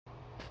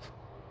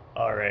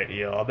Alright,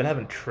 yo, I've been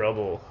having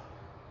trouble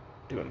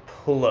doing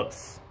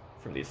pull-ups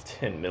from these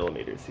 10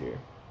 millimeters here.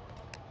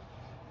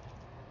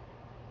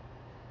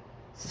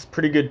 This is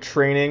pretty good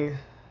training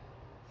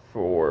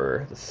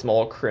for the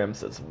small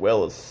crimps as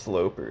well as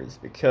slopers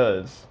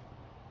because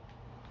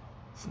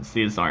since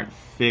these aren't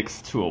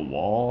fixed to a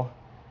wall,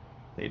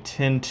 they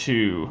tend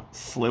to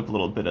slip a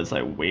little bit as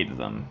I weight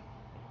them.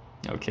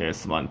 Okay,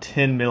 so on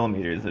 10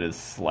 millimeters it is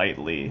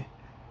slightly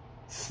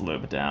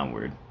sloped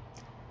downward.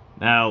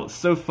 Now,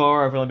 so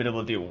far I've only been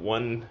able to do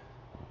one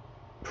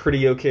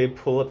pretty okay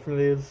pull-up from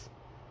these.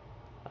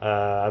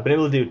 I've been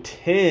able to do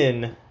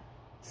 10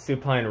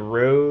 supine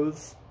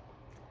rows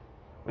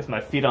with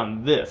my feet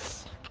on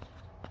this.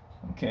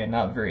 Okay,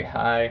 not very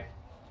high.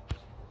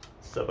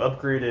 So I've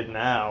upgraded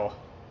now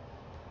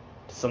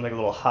to something a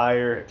little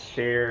higher,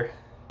 chair.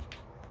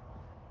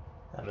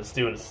 I'm just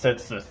doing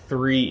sets of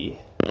 3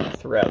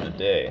 throughout the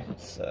day.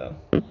 So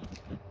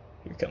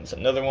here comes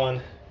another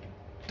one.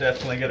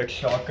 Definitely gotta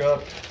chalk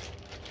up.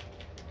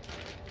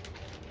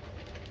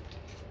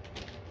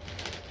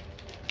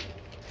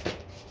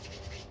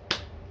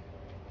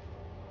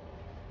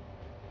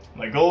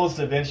 My goal is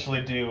to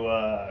eventually do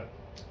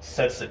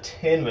sets of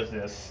 10 with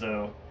this,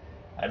 so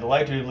I'd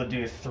like to be able to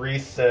do 3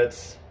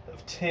 sets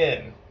of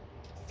 10,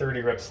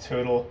 30 reps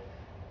total.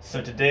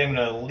 So today I'm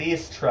going to at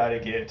least try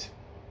to get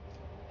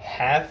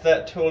half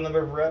that total number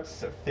of reps,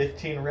 so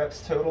 15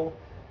 reps total.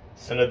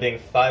 So instead of being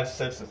 5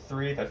 sets of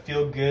 3, if I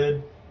feel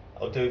good,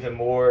 I'll do even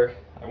more.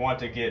 I want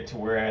to get to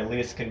where I at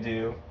least can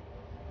do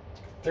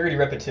 30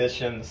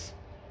 repetitions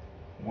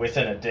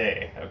within a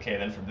day. Okay,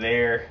 then from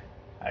there,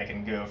 I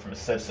can go from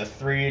sets of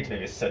 3 to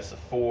maybe sets of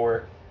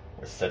 4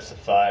 or sets of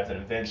 5, then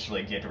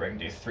eventually get to where I can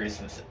do 3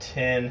 sets of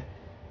 10.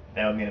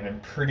 That would mean I'm in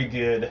pretty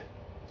good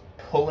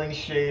pulling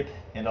shape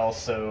and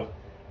also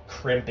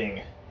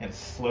crimping and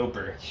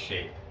sloper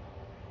shape.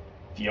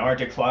 If you aren't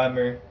a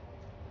climber,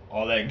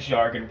 all that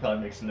jargon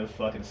probably makes no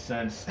fucking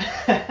sense.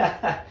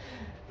 But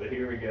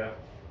here we go.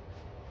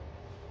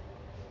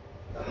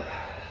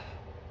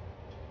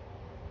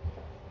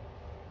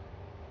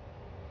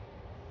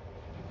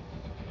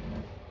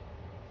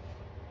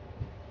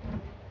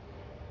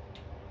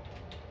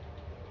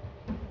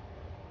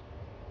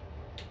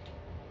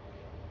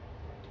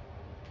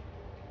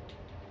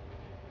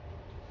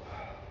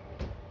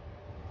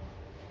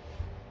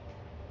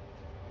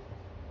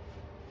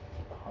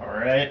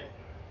 Alright,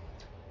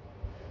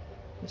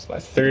 it's my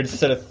third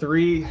set of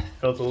 3.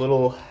 Felt a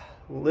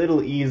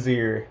little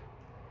easier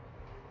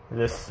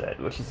this set,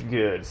 which is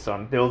good. So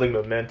I'm building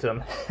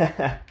momentum.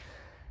 I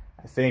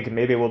think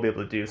maybe we'll be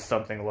able to do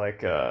something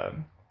like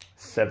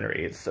 7 or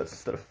 8 sets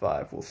instead of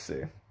 5. We'll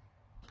see.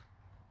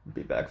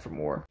 Be back for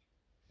more.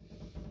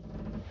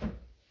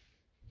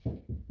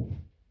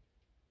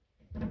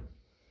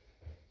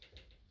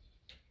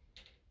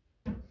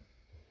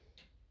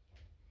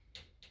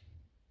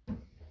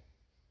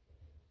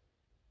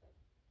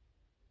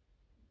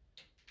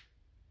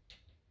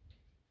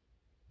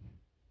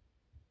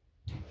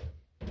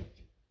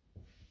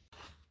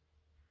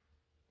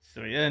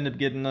 So yeah, I ended up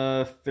getting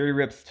 30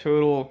 reps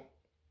total,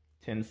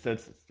 10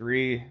 sets of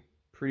 3.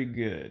 Pretty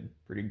good,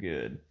 pretty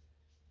good.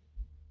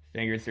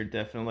 Fingers are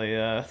definitely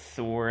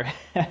sore.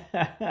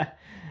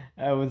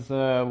 I was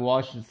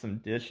washing some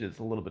dishes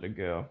a little bit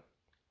ago,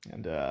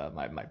 and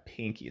my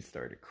pinky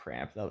started to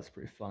cramp. That was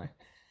pretty funny.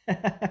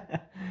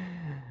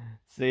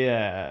 So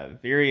yeah,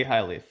 very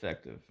highly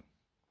effective.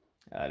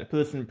 To put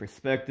this in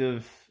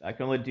perspective, I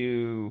can only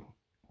do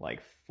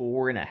like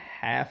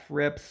 4.5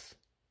 reps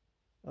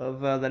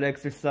of that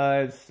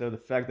exercise. So the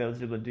fact that I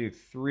was able to do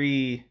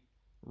 3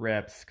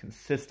 reps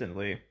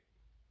consistently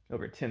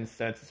over 10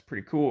 sets is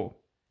pretty cool.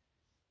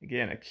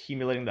 Again,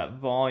 accumulating that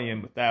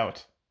volume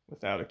without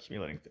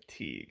accumulating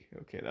fatigue.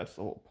 Okay, that's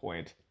the whole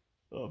point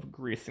of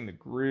greasing the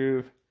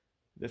groove,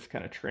 this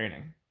kind of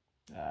training.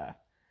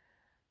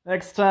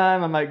 Next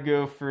time I might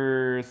go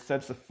for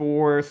sets of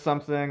 4 or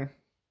something.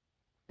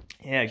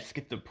 Yeah, just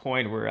get to the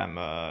point where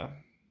I'm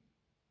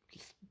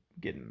just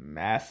getting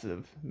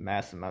massive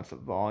amounts of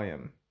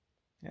volume,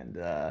 and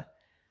get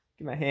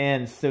my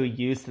hands so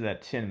used to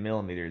that 10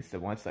 millimeters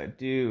that once I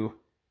do,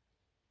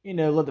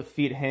 let the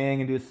feet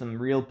hang and do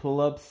some real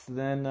pull-ups,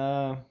 then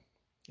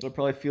it'll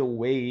probably feel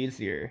way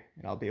easier,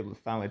 and I'll be able to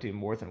finally do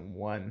more than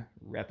 1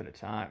 rep at a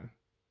time.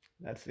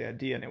 That's the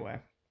idea anyway.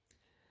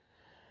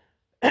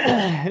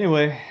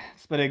 Anyway,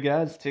 that's about it,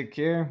 guys. Take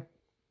care.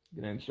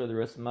 Gonna enjoy the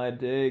rest of my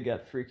day.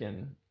 Got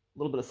freaking a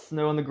little bit of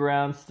snow on the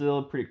ground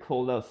still, pretty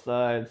cold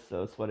outside,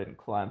 so that's why I didn't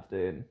climb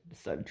today and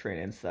decided to train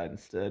inside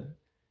instead.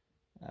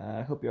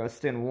 I hope you are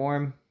staying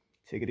warm.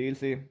 Take it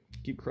easy.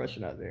 Keep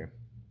crushing out there.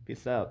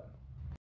 Peace out.